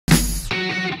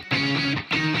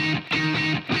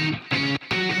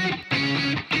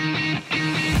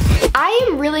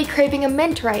really craving a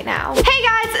mint right now. Hey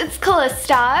guys, it's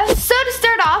Calista. So to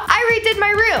start off, I redid my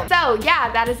room. So yeah,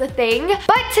 that is a thing.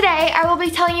 But today I will be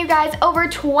telling you guys over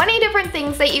 20 different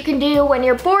things that you can do when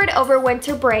you're bored over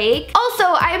winter break. Also,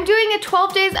 I am doing a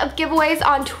 12 days of giveaways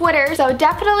on Twitter, so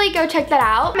definitely go check that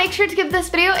out. Make sure to give this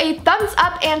video a thumbs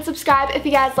up and subscribe if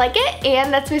you guys like it.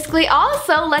 And that's basically all,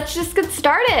 so let's just get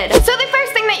started. So the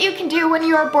first thing that you can do when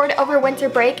you are bored over winter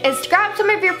break is to grab some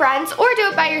of your friends or do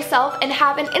it by yourself and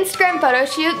have an Instagram photo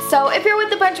shoot. So if you're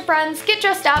with a bunch of friends, get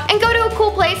dressed up and go to a cool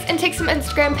place and take some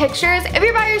Instagram pictures. If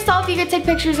you're by yourself, you could take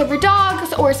pictures of your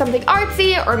dogs or something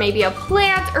artsy or maybe a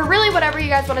plant or really whatever you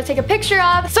guys want to take a picture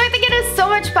of. So I think it is so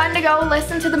much fun to go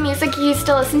listen to the music you used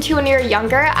to listen to when you were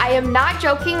younger. I am not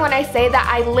joking when I say that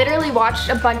I literally watched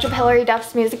a bunch of Hilary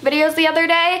Duff's music videos the other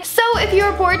day. So if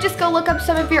you're bored, just go look up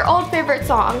some of your old favorite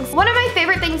songs. One of my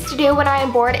favorite things to do when I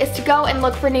am bored is to go and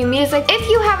look for new music. If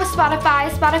you have a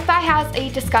Spotify has a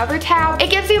Discover tab. It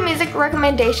gives you music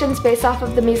recommendations based off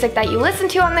of the music that you listen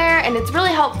to on there, and it's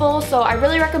really helpful, so I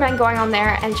really recommend going on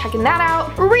there and checking that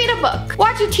out. Read a book.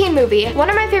 Watch a teen movie. One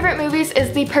of my favorite movies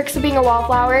is The Perks of Being a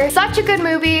Wallflower. Such a good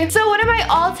movie. So one of my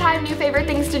all-time new favorite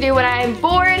things to do when I am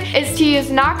bored is to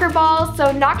use Knocker Balls.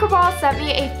 So Knocker Balls sent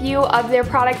me a few of their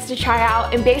products to try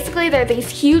out, and basically they're these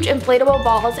huge inflatable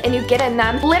balls and you get in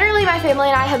them. Literally my family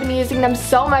and I have been using them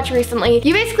so much recently.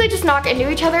 You basically just knock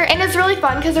into each other and it's really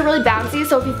fun because they're really bouncy,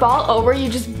 so if you fall over you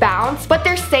just bounce, but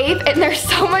they're safe and they're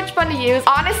so much fun to use.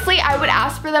 Honestly, I would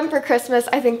ask for them for Christmas.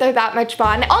 I think they're that much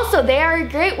fun. Also, they are a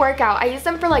great workout. I used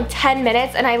them for like 10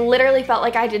 minutes and I literally felt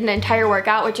like I did an entire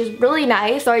workout, which is really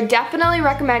nice, so I definitely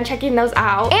recommend checking those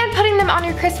out and putting them on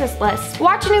your Christmas list.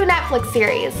 Watch a new Netflix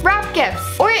series. Wrap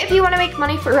gifts. Or if you want to make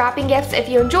money for wrapping gifts, if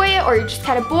you enjoy it or you're just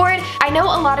kind of bored. I know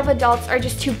a lot of adults are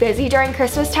just too busy during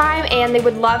Christmas time and they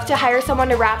would love to hire someone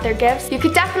to wrap their gifts. You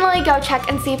could definitely go check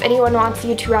and see if anyone wants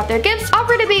you to wrap their gifts.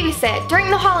 Offer to babysit. During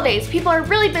the holidays, people are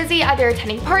really busy either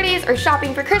attending parties or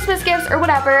shopping for Christmas gifts or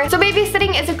whatever, so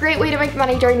babysitting is a great way to make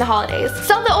money during the holidays.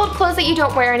 Sell the old clothes that you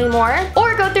don't wear anymore,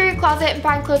 or go through your closet and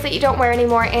find clothes that you don't wear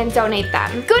anymore and donate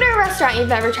them. Go to a restaurant you've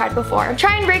never tried before.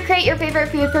 Try and recreate your favorite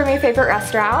food from your favorite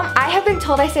restaurant. I have been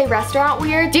told I say restaurant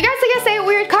weird. Do you guys think I say it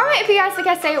weird? Comment if you guys think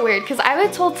I say it weird, because I've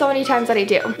been told so many times that I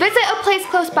do. Visit a place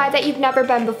close by that you've never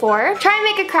been before. Try and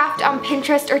make a craft on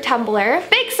Pinterest or Tumblr.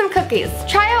 Bake some cookies.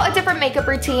 Try out a different makeup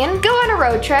routine. Go on a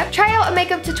road trip. Try out a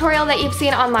makeup tutorial that you've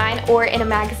seen online or in a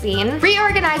magazine.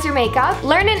 Reorganize your makeup.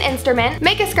 Learn an instrument.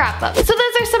 Make a scrapbook. So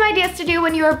those are some ideas to do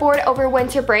when you are bored over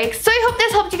winter break. So I hope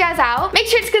this helped you guys out. Make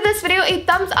sure to give this video a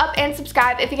thumbs up and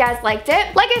subscribe if you guys liked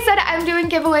it. Like I said, I'm doing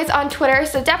giveaways on Twitter,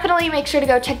 so definitely make sure to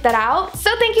go check that out. So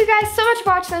thank you guys so much for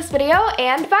watching this video,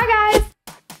 and bye guys!